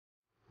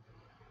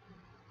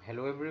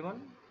Hello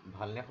everyone,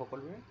 bhalne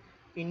hokolore.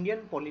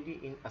 Indian Polity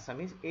in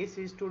Assamese A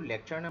series to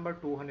lecture number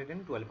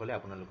 212 hole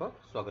apnalokok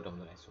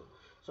swagatom janaisu.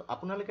 So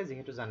apnaloke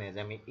jehetu jane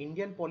je ami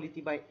Indian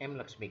Polity by M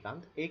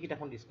Laxmikanth ei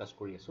kitaphon discuss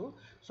kori asu.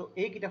 So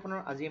ei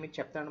kitaphonar aji ami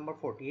chapter number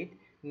 48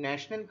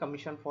 National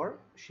Commission for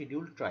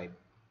Scheduled Tribe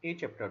ei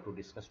chapter to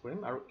discuss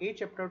korim aru ei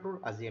chapter tur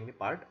aji ami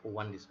part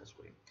 1 discuss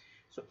korim.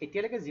 So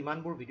এতিয়ালৈকে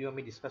যিমানবোৰ video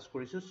আমি discuss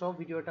কৰিছো সব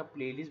video এটা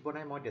playlist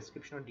বনাই মই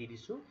ডেসক্ৰিপচনত দি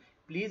দিছো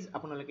please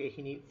আপোনালোকে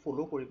এখিনি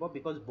ফলো কৰিব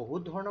বিকজ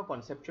বহুত ধৰণৰ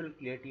কনসেপচুৱেল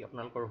ক্লিয়াৰিটি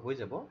আপোনালোকৰ হৈ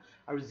যাব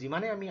আৰু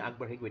যিমানে আমি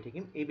আগবাঢ়ি গৈ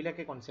থাকিম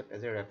এইবিলাকে কনসেপ্ট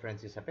এজ এ ৰেফাৰেন্স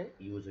হিচাপে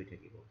ইউজ হৈ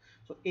থাকিব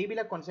সো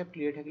এইবিলাক কনসেপ্ট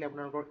ক্লিয়াৰ থাকিলে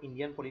আপোনালোকৰ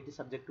ইণ্ডিয়ান পলিটি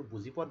সাবজেক্টটো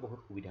বুজি পোৱাত বহুত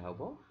সুবিধা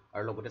হ'ব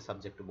আৰু লগতে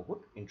সাবজেক্টটো বহুত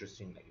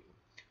ইন্টাৰেষ্টিং লাগিব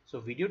সো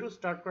ভিডিওটো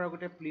স্টাৰ্ট কৰাৰ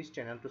আগতে প্লিজ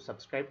চেনেলটো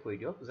সাবস্ক্ৰাইব কৰি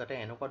দিয়ক যাতে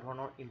এনেকুৱা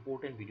ধৰণৰ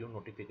ইম্পৰ্টেন্ট ভিডিও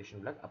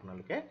নোটিফিকেশনবিলাক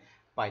আপোনালোকে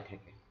পাই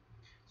থাকে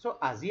So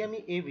আজি আমি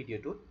এই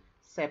ভিডিওটো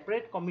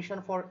সেপাৰেট কমিশন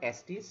ফৰ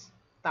এসটিস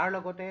তাৰ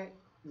লগতে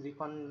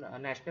যিখন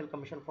ন্যাশনাল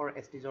কমিশন ফৰ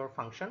এসটিসৰ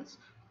ফাংশনস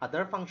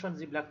আদাৰ ফাংশনস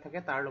যিবিলাক থাকে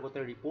তাৰ লগতে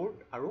ৰিপোৰ্ট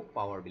আৰু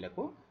পাৱাৰ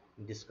বিলাকো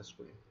ডিসকাস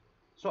কৰিম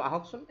সো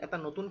আহকচোন এটা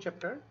নতুন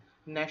chapter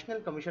national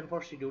commission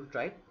for scheduled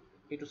tribe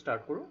এটো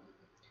স্টাৰ্ট কৰো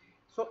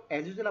সো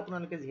এজ ইউজুৱেল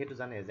আপোনালোকে যেহেতু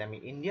জানে যে আমি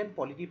ইণ্ডিয়ান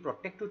পলিটি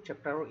প্ৰত্যেকটো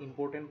চেপ্টাৰৰ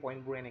ইম্পৰ্টেন্ট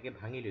পইণ্টবোৰ এনেকে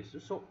ভাঙি লৈছো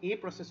সো এই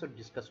প্ৰসেছত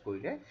ডিসকাস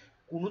কৰিলে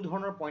কোনো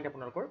ধৰণৰ পইণ্ট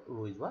আপোনালোকৰ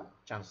ৰৈ যোৱা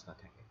চান্স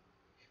নাথাকে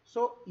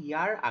So,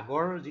 ইয়াৰ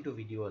আগৰ যিটো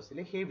ভিডিও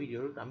আছিলে সেই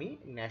ভিডিওত আমি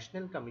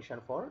ন্যাশনাল কমিশন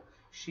ফৰ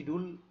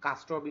শিডিউল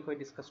কাষ্টৰ বিষয়ে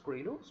ডিসকাস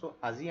কৰিলো সো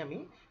আজি আমি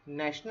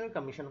national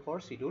commission for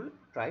schedule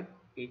tribe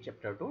এই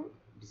চেপ্টাৰটো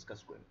ডিসকাস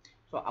কৰিম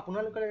সো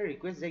আপোনালোকৰ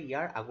ৰিকুৱেষ্ট যে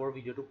ইয়াৰ আগৰ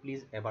ভিডিওটো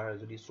প্লিজ এবাৰ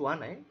যদি চোৱা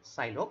নাই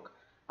চাই লওক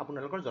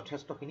আপোনালোকৰ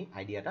যথেষ্টখিনি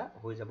আইডিয়া এটা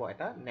হৈ যাব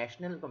এটা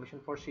national commission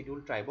for schedule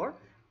ট্ৰাইবৰ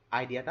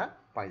idea এটা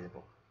পাই যাব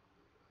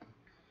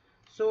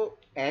সো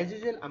এজ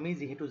ইউজুৱেল আমি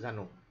যেহেতু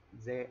জানো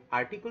যে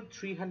আৰ্টিকল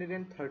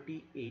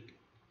 338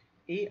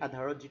 এই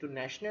আধাৰত যেটো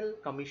national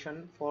commission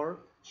for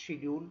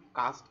schedule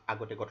caste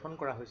আগতে গঠন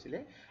কৰা হৈছিল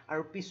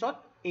আৰু পিছত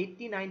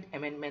 89th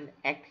এমেন্ডমেন্ট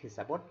এক্ট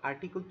হিচাপত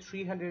আৰ্টিকল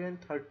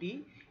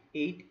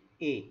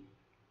 338A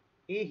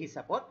এই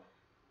হিচাপত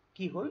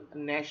কি হল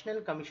national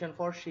commission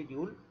for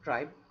schedule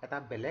tribe এটা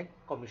বেলেগ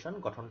কমিশন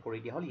গঠন কৰি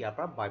দিয়া হল ইয়াৰ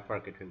পৰা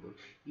বাইফাৰ্কেট হৈ গল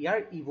ইয়াৰ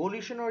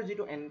ইভলিউশনৰ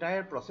যেটো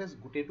এন্টায়াৰ প্ৰসেস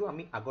গুটেটো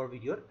আমি আগৰ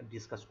ভিডিওত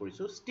ডিসকাস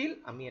কৰিছো স্টিল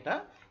আমি এটা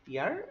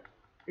ইয়াৰ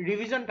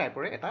ৰিভিজন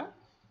টাইপৰে এটা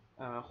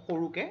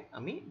সৰুকে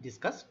আমি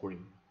ডিসকাস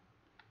কৰিম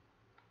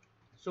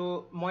সো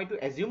মই তো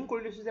এজিউম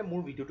কৰি লৈছো যে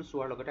মোৰ ভিডিওটো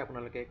চোৱাৰ লগতে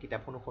আপোনালোকে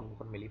কিতাপখনো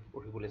সন্মুখত মেলি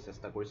পঢ়িবলৈ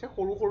চেষ্টা কৰিছে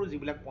সৰু সৰু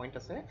যিবিলাক পইণ্ট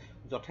আছে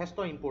যথেষ্ট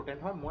ইম্পৰ্টেন্ট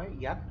হয় মই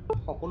ইয়াত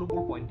সকলোবোৰ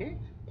পইণ্টে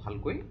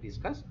ভালকৈ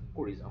ডিসকাস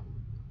কৰি যাওঁ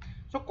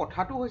সো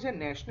কথাটো হৈছে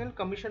national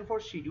commission for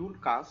schedule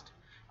caste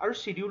আৰু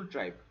শিডিউল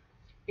ট্ৰাইব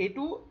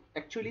এটো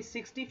actually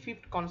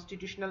 65th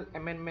constitutional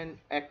amendment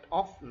act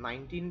of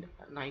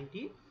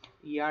 1990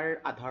 ইয়াৰ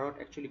আধাৰত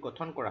একচুয়ালি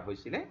গঠন কৰা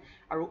হৈছিল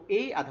আৰু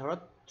এই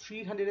আধাৰত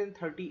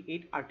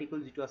 338 আৰ্টিকল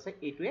যেটো আছে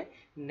এটোৱে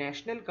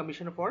ন্যাশনাল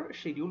কমিশন ফৰ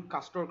শিডিউল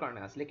কাষ্টৰ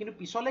কাৰণে আছিল কিন্তু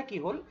পিছলে কি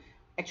হল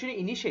একচুয়ালি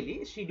ইনিশিয়ালি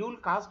শিডিউল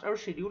কাষ্ট আৰু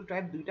শিডিউল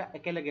ট্ৰাইব দুইটা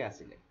একেলগে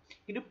আছিল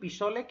কিন্তু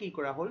পিছলে কি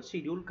কৰা হল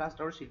শিডিউল কাষ্ট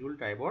আৰু শিডিউল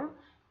ট্ৰাইবৰ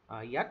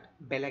ইয়াত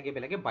বেলেগে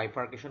বেলেগে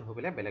বাইফাৰ্কেশন হৈ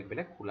বেলেগ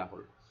বেলেগ খোলা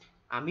হল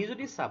আমি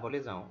যদি চাবলে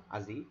যাওঁ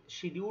আজি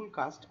শিডিউল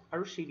কাষ্ট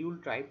আৰু শিডিউল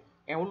ট্ৰাইব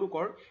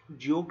এওঁলোকৰ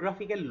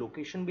জিওগ্ৰাফিক্যাল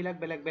লোকেশন বিলাক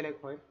বেলেগ বেলেগ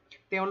হয়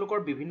তেওঁলোকৰ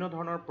বিভিন্ন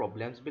ধৰণৰ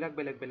প্ৰবলেমছ বিলাক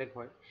বেলেগ বেলেগ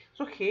হয়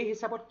সো সেই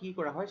হিচাপত কি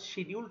কৰা হয়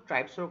শিডিউল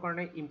ট্ৰাইবছৰ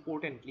কাৰণে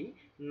ইম্পৰ্টেন্টলি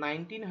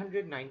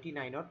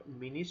 1999ত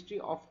মিনিষ্ট্ৰি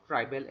অফ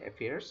ট্ৰাইবেল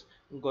এফেয়াৰ্স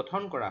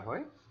গঠন কৰা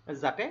হয়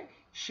যাতে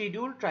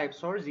শিডিউল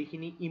ট্ৰাইবছৰ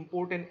যিখিনি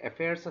ইম্পৰ্টেন্ট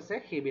এফেয়াৰ্স আছে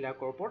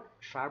সেইবিলাকৰ ওপৰত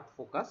শাৰ্প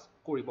ফোকাস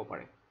কৰিব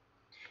পাৰে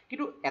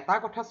কিন্তু এটা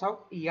কথা চাওক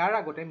ইয়াৰ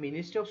আগতে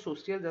ministry of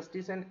social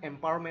justice and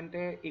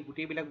এম্পাৱাৰমেন্টে এই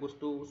গুটেইবিলাক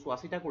বস্তু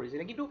সোৱাচিতা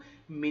কৰিছিল কিন্তু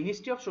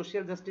ministry of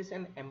social justice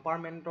and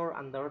এম্পাৱাৰমেন্টৰ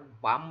আন্ডাৰত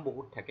বাম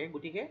বহুত থাকে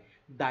গতিকে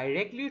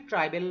ডাইৰেক্টলি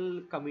ট্ৰাইবেল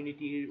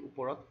কমিউনিটিৰ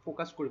ওপৰত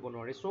ফোকাস কৰিব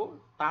নোৱাৰে সো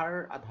তাৰ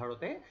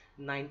আধাৰতে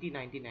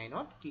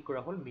 1999ত কি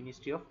কৰা হল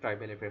মিনিষ্ট্ৰি অফ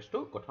ট্ৰাইবেল এফেয়াৰ্সটো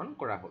গঠন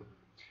কৰা হল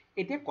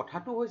এতিয়া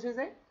কথাটো হৈছে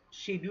যে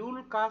শিডিউল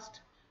কাষ্ট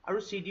আৰু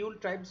শিডিউল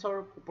ট্ৰাইবছৰ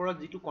ওপৰত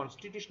যেটো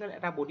কনস্টিটিউশনাল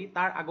এটা বডি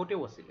তাৰ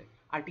আগতেও আছিল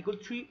আৰ্টিকল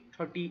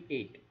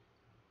 338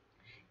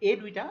 এই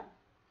দুইটা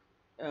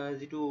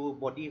যেটো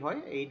বডি হয়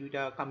এই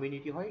দুইটা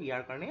কমিউনিটি হয়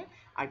ইয়াৰ কাৰণে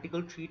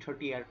আৰ্টিকল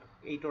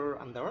 338 ৰ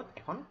আন্ডাৰত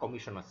এখন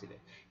কমিশন আছিল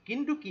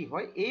কিন্তু কি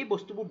হয় এই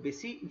বস্তুবোৰ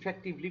বেছি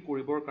ইফেক্টিভলি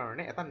কৰিবৰ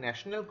কাৰণে এটা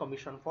ন্যাশনাল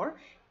কমিশন ফৰ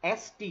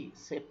এসটি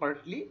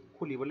সেপাৰেটলি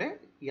খুলিবলৈ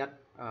ইয়াত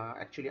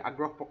একচুয়ালি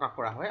আগ্ৰহ প্ৰকাশ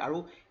কৰা হয় আৰু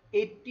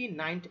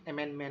 89th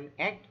Amendment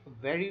Act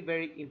very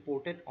very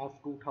important of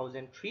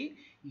 2003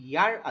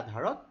 ইয়াৰ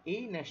আধাৰত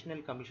এই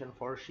national commission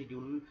for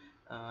schedule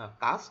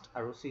caste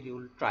আৰু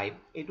শিডিউল ট্ৰাইব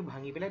এটো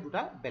ভাঙি পেলাই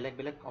দুটা বেলেগ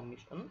বেলেগ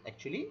কমিশন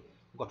একচুয়ালি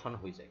গঠন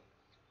হৈ যায়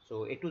সো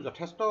এটো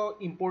যথেষ্ট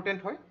ইম্পৰ্টেন্ট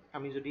হয়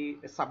আমি যদি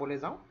চাবলে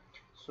যাওঁ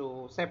সো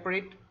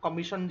সেপাৰেট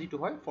কমিশন যেটো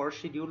হয় ফৰ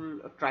শিডিউল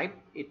ট্ৰাইব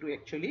এটো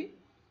একচুয়ালি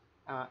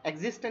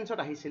এক্সিস্টেন্সত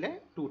আহিছিল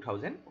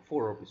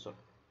 2004 ৰ পিছত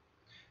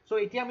সো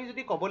এতিয়া আমি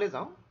যদি কবলে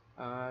যাওঁ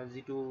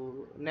যেটো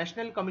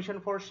national commission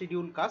for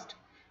schedule caste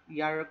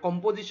year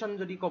composition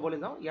যদি কবলে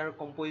যাওঁ ইয়াৰ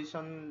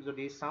কম্পোজিশন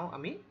যদি চাওঁ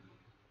আমি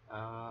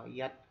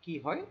ইয়াত কি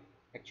হয়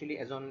একচুৱেলি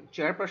এজন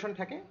চেয়াৰপাৰ্চন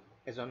থাকে,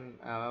 এজন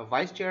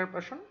ভাইচ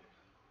চেয়াৰপাৰ্চন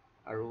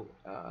আৰু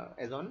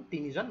এজন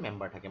তিনিজন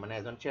মেম্বাৰ থাকে, মানে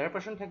এজন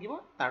চেয়াৰপাৰ্চন থাকিব,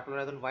 তাৰ তলত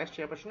এজন ভাইচ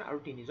চেয়াৰপাৰ্চন আৰু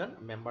তিনিজন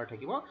মেম্বাৰ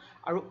থাকিব,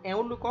 আৰু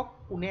এওঁলোকক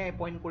কোনে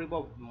এপইণ্ট কৰিব,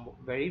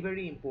 ভেৰি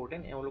ভেৰি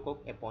ইম্পৰ্টেণ্ট, এওঁলোকক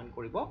এপইণ্ট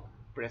কৰিব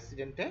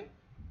প্ৰেচিডেণ্টে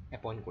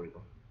এপইণ্ট কৰিব।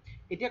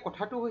 এতিয়া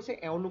কথাটো হৈছে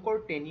এওঁলোকৰ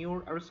টেনিয়ৰ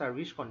আৰু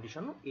ছাৰ্ভিচ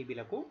কণ্ডিশ্যন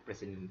এইবিলাকো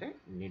প্ৰেচিডেণ্টে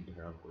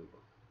নিৰ্ধাৰণ কৰিব।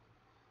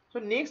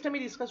 চ' নেক্সট আমি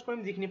ডিছকাছ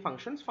কৰিম যিখিনি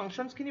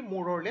ফাংচনছখিনি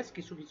মোৰ অৰ লেছ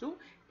কিছু কিছু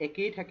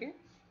একেই থাকে।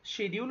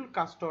 শ্বেডিউল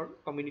কাষ্টৰ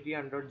কমিউনিটিৰ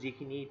আণ্ডাৰত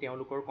যিখিনি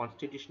তেওঁলোকৰ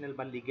কনষ্টিটিউচনেল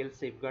বা লিগেল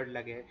ছেফগাৰ্ড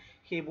লাগে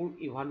সেইবোৰ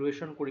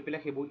ইভালুৱেশ্যন কৰি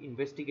পেলাই, সেইবোৰ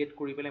ইনভেষ্টিগেট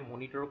কৰি পেলাই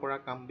মনিটৰ কৰা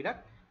কামবিলাক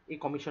এই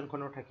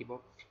কমিশ্যনখনৰ থাকিব।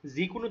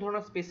 যিকোনো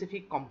ধৰণৰ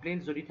স্পেচিফিক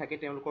কমপ্লেইণ্ট যদি থাকে,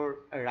 তেওঁলোকৰ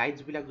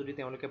ৰাইটছবিলাক যদি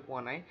তেওঁলোকে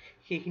পোৱা নাই,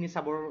 সেইখিনি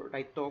চাবৰ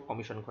দায়িত্ব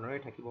কমিশ্যনখনৰে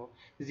থাকিব।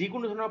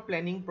 যিকোনো ধৰণৰ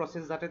প্লেনিং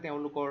প্ৰচেছ যাতে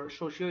তেওঁলোকৰ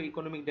ছ'চিঅ'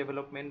 ইকনমিক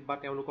ডেভেলপমেণ্ট বা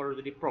তেওঁলোকৰ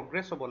যদি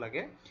প্ৰগ্ৰেছ হ'ব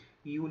লাগে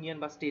ইউনিয়ন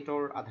বা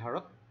ষ্টেটৰ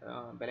আধাৰত,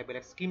 বেলেগ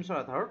বেলেগ স্কিমছৰ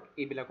আধাৰত,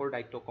 এইবিলাকৰ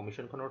দায়িত্ব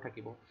কমিশ্যনখনৰ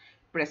থাকিব।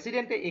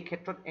 প্ৰেচিডেণ্টে এই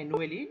ক্ষেত্ৰত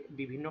এনুৱেলি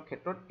বিভিন্ন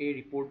ক্ষেত্ৰত এই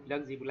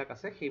ৰিপৰ্টবিলাক যিবিলাক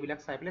আছে সেইবিলাক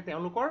চাই পেলাই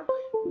তেওঁলোকৰ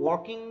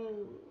ৱৰ্কিং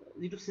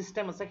যিটো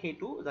ছিষ্টেম আছে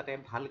সেইটো যাতে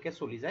ভালকৈ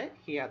চলি যায়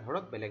সেই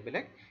আধাৰত বেলেগ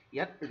বেলেগ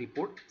ইয়াত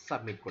ৰিপৰ্ট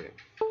ছাবমিট কৰে।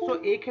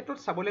 চ' এই ক্ষেত্ৰত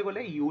চাবলৈ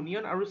গ'লে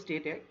ইউনিয়ন আৰু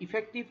ষ্টেটে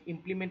ইফেক্টিভ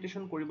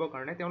ইমপ্লিমেণ্টেশ্যন কৰিবৰ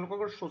কাৰণে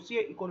তেওঁলোকৰ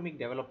ছ'চিঅ' ইকনমিক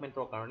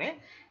ডেভেলপমেণ্টৰ কাৰণে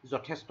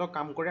যথেষ্ট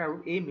কাম কৰে, আৰু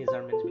এই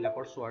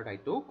মেজাৰমেণ্টছবিলাকৰ চোৱাৰ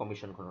দায়িত্বও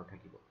কমিশ্যনখনৰ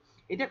থাকিব।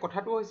 এতিয়া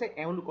কথাটো হৈছে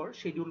এওঁলোকৰ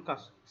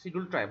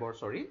শ্বিডিউল ট্ৰাইবৰ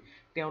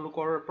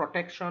তেওঁলোকৰ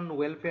প্ৰটেকশ্যন,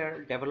 ৱেলফেয়াৰ,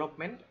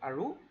 ডেভেলপমেণ্ট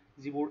আৰু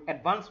যিবোৰ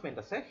এডভান্সমেণ্ট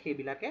আছে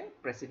সেইবিলাকে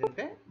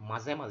প্ৰেচিডেণ্টে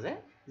মাজে মাজে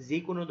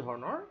যিকোনো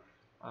ধৰণৰ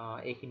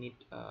এইখিনিত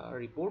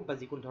ৰিপৰ্ট বা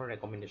যিকোনো ধৰণৰ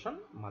ৰেকমেণ্ডেশ্যন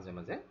মাজে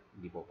মাজে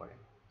দিব পাৰে।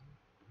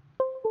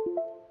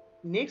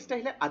 নেক্সট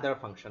আহিলে আদাৰ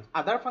ফাংচনছ।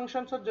 আদাৰ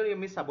ফাংচনছত যদি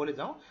আমি চাবলৈ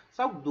যাওঁ,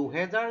 চাওক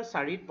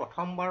 2004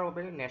 প্ৰথমবাৰৰ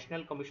বাবে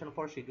national commission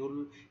for schedule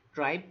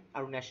tribe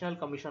আৰু national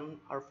commission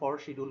for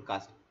schedule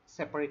caste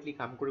separately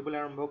কাম কৰিবলৈ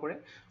আৰম্ভ কৰে।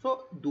 চ'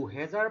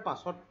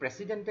 2005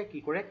 প্ৰেচিডেণ্টে কি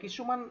কৰে,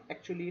 কিছুমান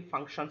একচুৱেলি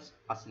ফাংচনছ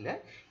আছিলে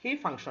সেই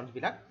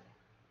ফাংচনছবিলাক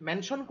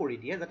মেনশ্যন কৰি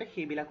দিয়ে যাতে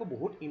সেইবিলাকো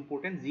বহুত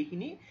ইম্পৰ্টেণ্ট,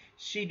 যিখিনি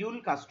শ্বিডিউল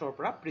কাষ্টৰ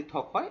পৰা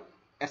পৃথক হয়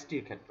এছ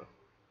টিৰ ক্ষেত্ৰত।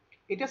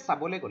 এতিয়া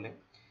চাবলৈ গ'লে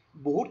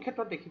বহুত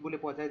ক্ষেত্ৰত দেখিবলৈ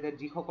পোৱা যায় যে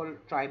যিসকল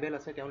ট্ৰাইবেল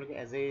আছে তেওঁলোকে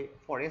এজ এ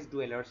ফৰেষ্ট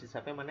ডুৱেলাৰ্ছ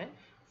হিচাপে, মানে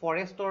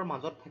ফৰেষ্টৰ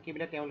মাজত থাকি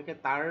পেলাই তেওঁলোকে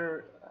তাৰ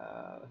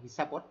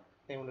হিচাপত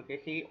তেওঁলোকে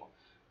সেই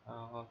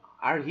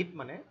আৰ্হিত,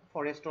 মানে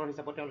ফৰেষ্টৰ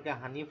হিচাপত তেওঁলোকে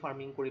হানি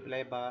ফাৰ্মিং কৰি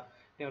পেলাই বা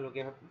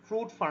তেওঁলোকে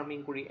ফ্ৰুট ফাৰ্মিং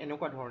কৰি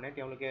এনেকুৱা ধৰণে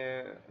তেওঁলোকে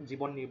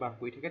জীৱন নিৰ্বাহ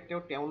কৰি থাকে।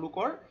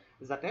 তেওঁলোকৰ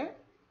যাতে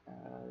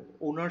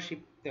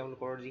অ'নাৰশ্বিপ,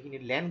 তেওঁলোকৰ যিখিনি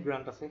লেণ্ড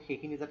গ্ৰাণ্ট আছে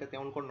সেইখিনি যাতে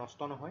তেওঁলোকৰ নষ্ট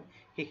নহয়,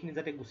 সেইখিনি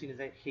যাতে গুচি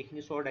নাযায়,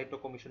 সেইখিনি চোৱাৰ দায়িত্ব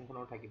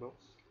কমিশ্যনখনৰ থাকিব।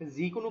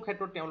 যিকোনো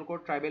ক্ষেত্ৰত তেওঁলোকৰ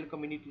ট্ৰাইবেল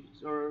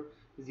কমিউনিটিজৰ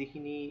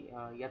যিখিনি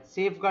ইয়াত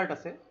ছেফগাৰ্ড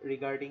আছে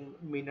ৰিগাৰ্ডিং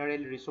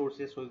মিনাৰেল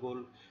ৰিচোৰ্চেছ হৈ গ'ল,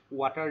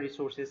 ৱাটাৰ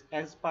ৰিচোৰ্চেছ,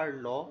 এজ পাৰ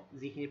ল'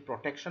 যিখিনি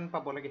প্ৰটেকশ্যন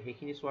পাব লাগে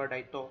সেইখিনি চোৱাৰ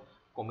দায়িত্ব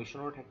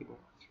কমিশ্যনৰ থাকিব।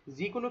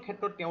 যিকোনো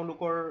ক্ষেত্ৰত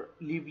তেওঁলোকৰ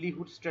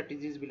লিভলিহুড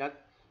ষ্ট্ৰেটেজিছবিলাক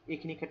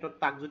এইখিনি ক্ষেত্ৰত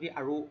তাক যদি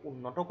আৰু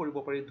উন্নত কৰিব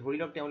পাৰি, ধৰি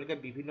লওক তেওঁলোকে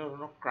বিভিন্ন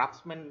ধৰণৰ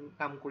ক্ৰাফ্টছমেন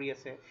কাম কৰি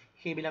আছে,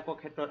 সেইবিলাকৰ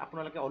ক্ষেত্ৰত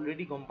আপোনালোকে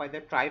অলৰেডি গম পায় যে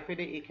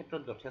ট্ৰাইফেডে এই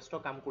ক্ষেত্ৰত যথেষ্ট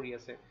কাম কৰি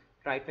আছে।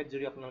 ট্ৰাইফেড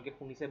যদি আপোনালোকে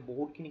শুনিছে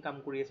বহুতখিনি কাম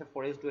কৰি আছে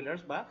ফৰেষ্ট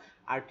ডুৱেলাৰ্ছ বা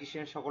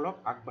আৰ্টিচিয়ানসকলক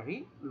আগবাঢ়ি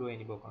লৈ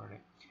আনিবৰ কাৰণে।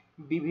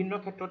 বিভিন্ন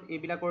ক্ষেত্ৰত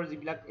এইবিলাকৰ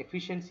যিবিলাক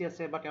এফিচিয়েঞ্চি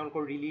আছে বা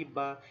তেওঁলোকৰ ৰিলিফ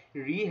বা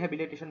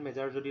ৰিহেবিলিটেশ্যন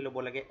মেজাৰ যদি ল'ব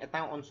লাগে, এটা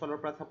অঞ্চলৰ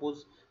পৰা ছাপ'জ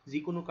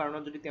যিকোনো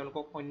কাৰণত যদি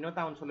তেওঁলোকক অন্য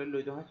এটা অঞ্চললৈ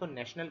লৈ যোৱা হয়, চ'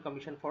 নেশ্যনেল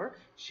কমিশ্যন ফৰ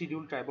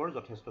শ্বিডিউল ট্ৰাইবৰ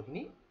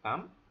যথেষ্টখিনি কাম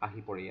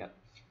আহি পৰে ইয়াত।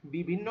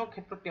 বিভিন্ন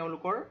ক্ষেত্ৰত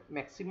তেওঁলোকৰ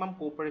মেক্সিমাম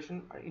কোঅপাৰেশ্যন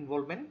আৰু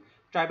ইনভলভমেণ্ট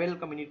ট্ৰাইবেল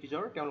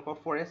কমিউনিটিজৰ তেওঁলোকৰ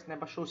ফৰেষ্ট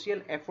নাইবা ছ'চিয়েল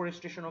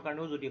এফৰেষ্টেশ্যনৰ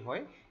কাৰণেও যদি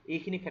হয়,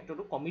 এইখিনি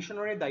ক্ষেত্ৰতো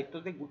কমিশ্যনৰে দায়িত্ব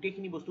যে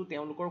গোটেইখিনি বস্তু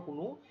তেওঁলোকৰ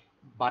কোনো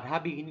বাধা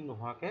বিঘিনি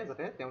নোহোৱাকৈ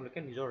যাতে তেওঁলোকে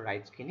নিজৰ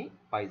ৰাইটছখিনি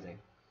পাই যায়।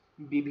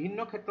 বিভিন্ন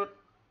ক্ষেত্ৰত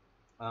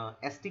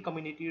এছ টি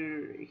কমিউনিটিৰ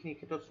এইখিনি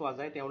ক্ষেত্ৰত চোৱা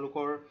যায়,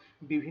 তেওঁলোকৰ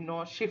বিভিন্ন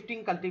শ্বিফটিং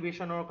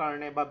কাল্টিভেশ্যনৰ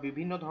কাৰণে বা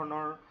বিভিন্ন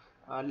ধৰণৰ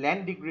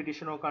লেণ্ড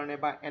ডিগ্ৰেডেশ্যনৰ কাৰণে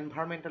বা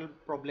এনভাইৰমেণ্টেল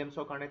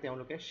প্ৰব্লেমছৰ কাৰণে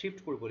তেওঁলোকে শ্বিফ্ট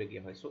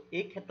কৰিবলগীয়া হয়। চ'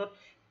 এই ক্ষেত্ৰত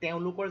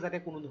তেওঁলোকৰ যাতে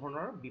কোনো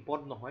ধৰণৰ বিপদ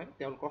নহয়,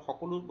 তেওঁলোকৰ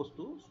সকলো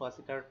বস্তু চোৱা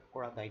চিতা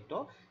কৰা দায়িত্ব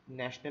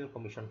নেশ্যনেল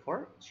কমিশ্যন ফৰ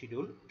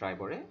শ্বিডিউল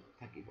ট্ৰাইবৰে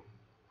থাকিব।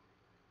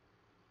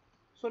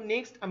 চ'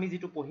 নেক্সট আমি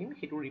যিটো পঢ়িম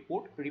সেইটো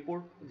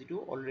ৰিপৰ্ট যিটো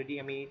অলৰেডি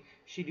আমি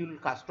শ্বিডিউল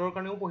কাষ্টৰ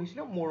কাৰণেও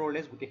পঢ়িছিলোঁ, মোৰ অৰ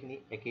লেছ গোটেইখিনি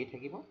একেই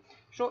থাকিব।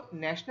 চ'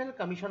 national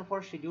commission for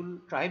schedule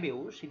ট্ৰাইবেও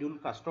schedule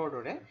কাষ্টৰ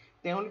দৰে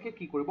তেওঁলোকে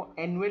কি কৰিব,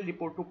 এনুৱেল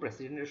ৰিপৰ্টটো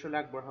প্ৰেচিডেণ্টৰ ওচৰলৈ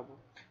আগবঢ়াব,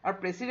 আৰু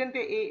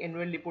প্ৰেচিডেণ্টে এই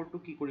এনুৱেল ৰিপৰ্টটো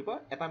কি কৰিব,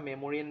 এটা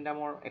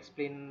মেম'ৰেণ্ডামৰ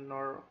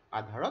এক্সপ্লেইনৰ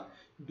আধাৰত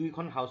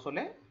দুইখন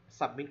হাউচলৈ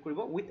ছাবমিট কৰিব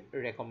উইথ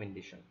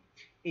ৰেকমেণ্ডেশ্যন।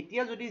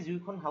 এতিয়া যদি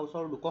যিখন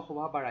হাউচৰ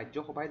লোকসভা বা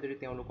ৰাজ্যসভাই যদি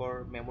তেওঁলোকৰ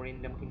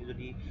মেম'ৰেণ্ডামখিনি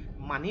যদি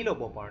মানি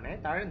ল'ব পৰা নাই,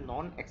 তাৰ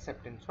নন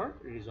একচেপ্টেঞ্চৰ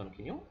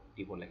ৰিজনখিনিও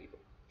দিব লাগিব।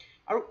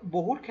 আৰু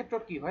বহুত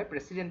ক্ষেত্ৰত কি হয়,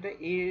 প্ৰেচিডেণ্টে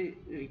এই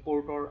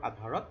ৰিপৰ্টৰ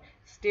আধাৰত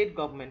ষ্টেট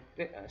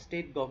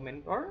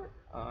গভৰ্ণমেণ্টৰ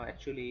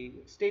একচুৱেলি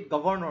ষ্টেট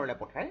গভৰ্ণৰলৈ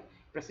পঠায়।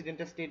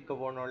 প্ৰেচিডেণ্টে ষ্টেট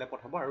গভৰ্ণৰলৈ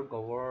পঠাব আৰু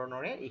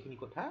গভৰ্ণৰে এইখিনি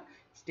কথা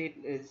ষ্টেট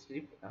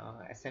লেজিছলেটিভ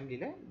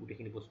এছেম্বলিলৈ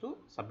গোটেইখিনি বস্তু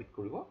ছাবমিট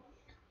কৰিব।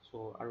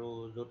 চ' আৰু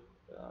য'ত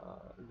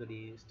যদি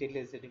ষ্টেট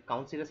লেজিসলেটিভ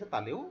কাউন্সিল আছে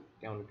তালেও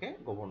তেওঁলোকে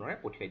গভৰ্ণৰে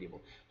পঠিয়াই দিব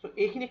সো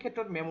এইখিনি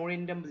ক্ষেত্ৰত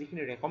মেমৰেণ্ডাম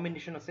যিখিনি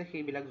ৰেকমেণ্ডেশ্যন আছে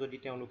সেইবিলাক যদি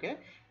তেওঁলোকে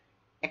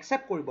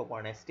একচেপ্ট কৰিব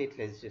পৰা নাই ষ্টেট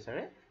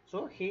লেজিসলেচাৰে সো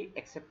সেই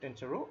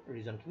একচেপ্টেঞ্চৰো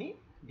ৰিজনখিনি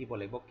দিব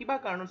লাগিব কিবা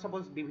কাৰণত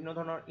সাপোজ বিভিন্ন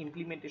ধৰণৰ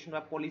ইমপ্লিমেণ্টেশ্যন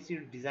বা পলিচিৰ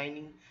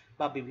ডিজাইনিং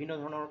বা বিভিন্ন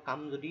ধৰণৰ কাম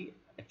যদি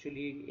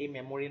একচুৱেলি এই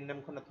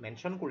মেমৰেণ্ডামখনত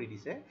মেনশ্যন কৰি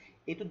দিছে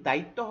এইটো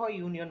দায়িত্ব হয়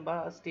ইউনিয়ন বা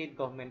ষ্টেট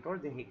গভৰ্ণমেণ্টৰ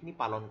যে সেইখিনি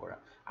পালন কৰা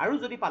আৰু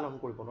যদি পালন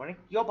কৰিব নোৱাৰে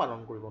কিয়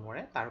পালন কৰিব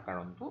নোৱাৰে তাৰ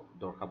কাৰণটো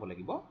দৰ্শাব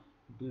লাগিব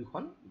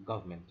দুইখন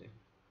গভৰ্ণমেণ্টে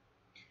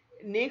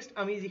নেক্সট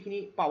আমি যিখিনি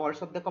পাৱাৰ্ছ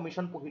অফ দ্য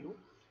কমিশ্যন পঢ়িলোঁ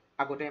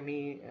আগতে আমি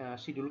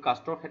শিডিউল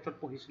কাষ্টৰ ক্ষেত্ৰত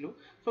পঢ়িছিলোঁ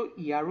চ'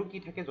 ইয়াৰো কি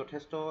থাকে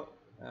যথেষ্ট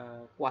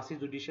কোৱাচি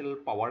জুডিচিয়েল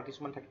পাৱাৰ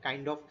কিছুমান থাকে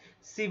কাইণ্ড অফ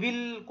চিভিল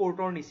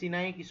কোৰ্টৰ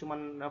নিচিনাই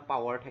কিছুমান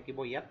পাৱাৰ থাকিব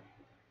ইয়াত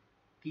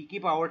কি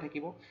পাৱাৰ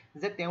থাকিব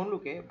যে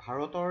তেওঁলোকে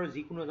ভাৰতৰ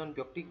যিকোনো এজন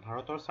ব্যক্তিক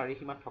ভাৰতৰ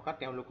চাৰিসীমাত থকা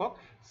তেওঁলোকক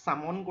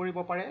চামন কৰিব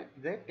পাৰে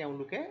যে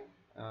তেওঁলোকে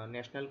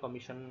নেশ্যনেল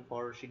কমিশ্যন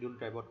ফৰ শিডিউল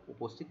ট্ৰাইবত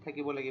উপস্থিত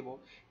থাকিব লাগিব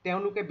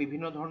তেওঁলোকে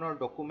বিভিন্ন ধৰণৰ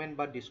ডকুমেণ্ট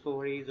বা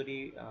ডিস্কভাৰী যদি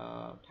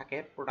থাকে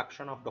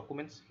প্ৰডাকশ্যন অফ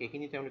ডকুমেণ্টছ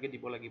সেইখিনি তেওঁলোকে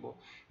দিব লাগিব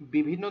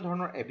বিভিন্ন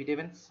ধৰণৰ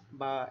এভিডেভিটছ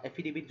বা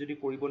এফিডেভিট যদি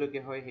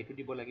কৰিবলগীয়া হয় সেইটো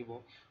দিব লাগিব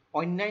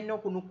অন্যান্য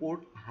কোনো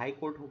কোৰ্ট হাই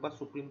কোৰ্ট হওক বা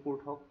সুপ্ৰিম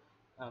কোৰ্ট হওক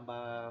বা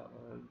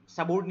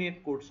ছাবঅৰ্ডিনেট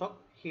কোৰ্টছ হওক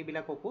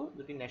সেইবিলাককো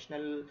যদি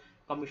national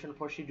commission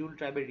for schedule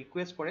ট্ৰাইবে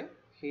request কৰে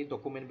সেই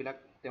ডকুমেণ্টবিলাক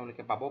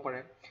তেওঁলোকে পাব পাৰে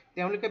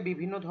তেওঁলোকে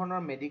বিভিন্ন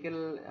ধৰণৰ মেডিকেল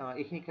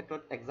এইখিনি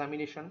ক্ষেত্ৰত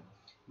এক্সামিনেশ্যন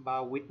বা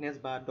উইটনেছ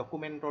বা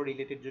ডকুমেণ্টৰ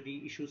ৰিলেটেড যদি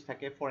ইছ্যুজ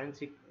থাকে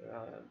ফৰেনচিক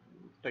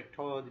তথ্য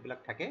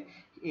যিবিলাক থাকে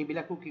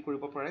এইবিলাকো কি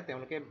কৰিব পাৰে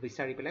তেওঁলোকে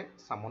বিচাৰি পেলাই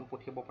চামন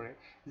পঠিয়াব পাৰে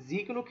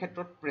যিকোনো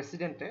ক্ষেত্ৰত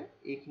প্ৰেচিডেণ্টে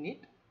এইখিনিত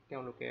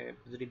তেওঁলোকে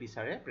যদি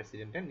বিচাৰে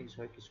প্ৰেচিডেণ্টে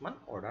নিশ্চয় কিছুমান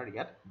অৰ্ডাৰ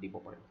ইয়াত দিব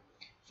পাৰে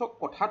চ'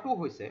 কথাটো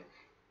হৈছে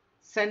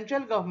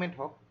চেণ্ট্ৰেল গভৰ্ণমেণ্ট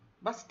হওক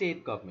বা ষ্টেট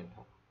গভৰ্ণমেণ্ট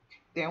হওক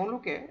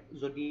তেওঁলোকে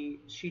যদি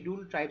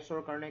শিডিউল ট্ৰাইবছৰ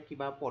কাৰণে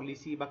কিবা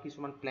পলিচি বা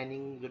কিছুমান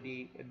প্লেনিং যদি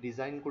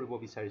ডিজাইন কৰিব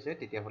বিচাৰিছে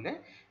তেতিয়াহ'লে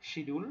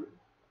schedule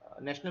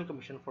national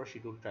commission for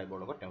schedule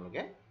ট্ৰাইবৰ লগত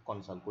তেওঁলোকে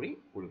কনচাল্ট কৰি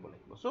কৰিব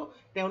লাগিব চ'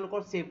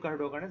 তেওঁলোকৰ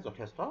ছেফগাৰ্ডৰ কাৰণে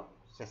যথেষ্ট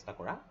চেষ্টা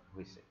কৰা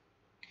হৈছে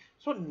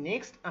চ'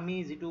 নেক্সট আমি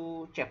যিটো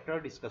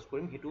চেপ্টাৰ ডিছকাছ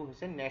কৰিম সেইটো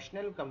হৈছে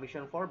national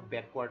commission for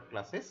backward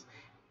classes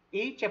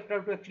এই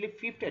চেপ্টাৰটো একচুৱেলি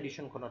 5th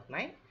এডিশ্যনখনত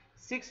নাই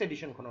 6th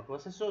এডিশ্যনখনতো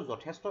আছে চ'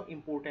 যথেষ্ট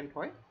ইম্পৰ্টেণ্ট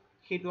হয়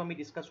সেইটো আমি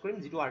ডিছকাছ কৰিম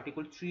যিটো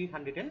আৰ্টিকল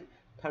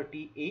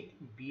 338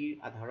 বিৰ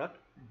আধাৰত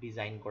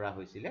ডিজাইন কৰা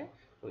হৈছিলে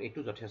ত' এইটো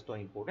যথেষ্ট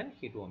ইম্পৰ্টেণ্ট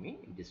সেইটো আমি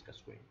ডিছকাছ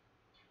কৰিম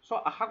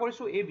চ' আশা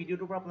কৰিছোঁ এই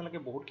ভিডিঅ'টোৰ পৰা আপোনালোকে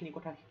বহুতখিনি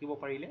কথা শিকিব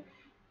পাৰিলে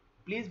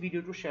প্লিজ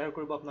ভিডিঅ'টো শ্বেয়াৰ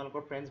কৰিব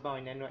আপোনালোকৰ ফ্ৰেণ্ডছ বা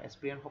অন্যান্য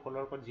এছপিৰিয়েণ্টসকলৰ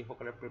লগত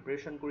যিসকলে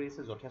প্ৰিপেৰেশ্যন কৰি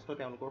আছে যথেষ্ট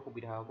তেওঁলোকৰ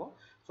সুবিধা হ'ব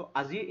চ'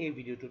 আজিৰ এই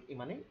ভিডিঅ'টোত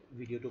ইমানেই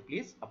ভিডিঅ'টো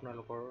প্লিজ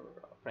আপোনালোকৰ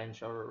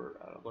ফ্ৰেণ্ডছৰ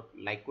লগত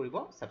লাইক কৰিব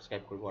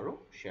ছাবস্ক্ৰাইব কৰিব আৰু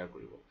শ্বেয়াৰ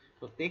কৰিব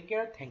চ' tech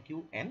care thank U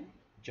and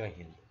Jay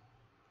Hind